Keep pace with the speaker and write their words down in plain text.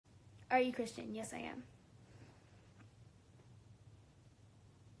Are you Christian? Yes, I am.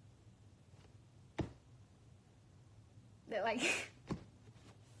 That, like...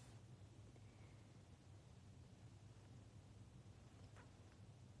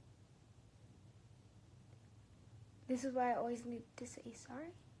 This is why I always need to say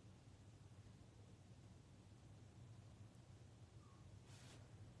sorry.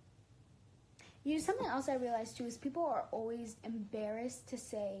 Something else I realized too is people are always embarrassed to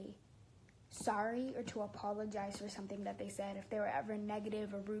say sorry or to apologize for something that they said if they were ever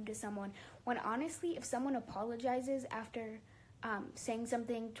negative or rude to someone. When honestly, if someone apologizes after saying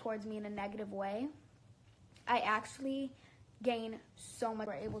something towards me in a negative way, I actually gain so much.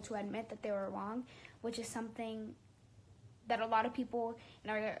 We're able to admit that they were wrong, which is something that a lot of people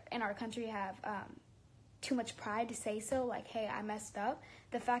in our country have too much pride to say so, like, hey, I messed up.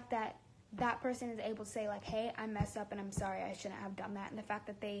 The fact that that person is able to say, like, hey, I messed up and I'm sorry, I shouldn't have done that, and the fact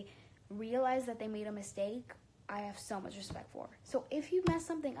that they realize that they made a mistake, I have so much respect for. So if you mess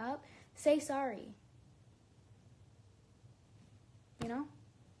something up, say sorry. You know?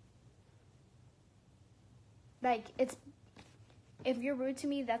 Like, if you're rude to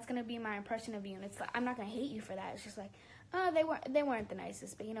me, that's gonna be my impression of you, and it's like, I'm not gonna hate you for that. It's just like, oh, they weren't the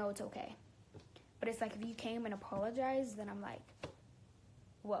nicest, but it's okay. But it's like, if you came and apologized, then I'm like,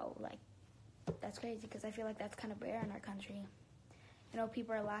 whoa, like, that's crazy, because I feel like that's kind of rare in our country.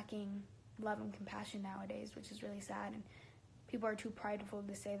 People are lacking love and compassion nowadays, which is really sad, and people are too prideful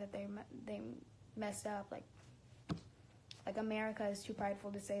to say that they messed up. Like America is too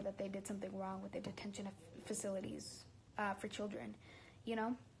prideful to say that they did something wrong with the detention facilities for children,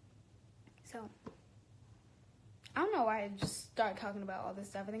 So, I don't know why I just started talking about all this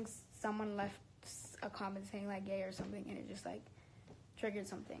stuff. I think someone left a comment saying, like, gay or something, and it just, like, triggered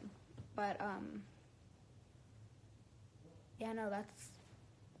something. But, yeah, no, that's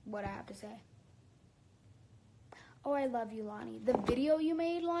what I have to say. Oh, I love you, Lonnie. The video you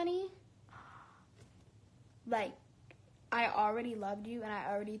made, Lonnie, like, I already loved you, and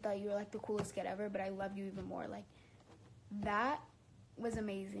I already thought you were, like, the coolest kid ever, but I love you even more. Like, that was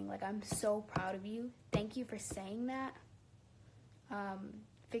amazing. Like, I'm so proud of you. Thank you for saying that.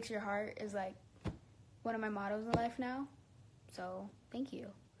 Fix your heart is, like, one of my mottos in life now. So, thank you.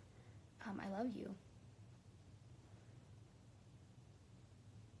 I love you.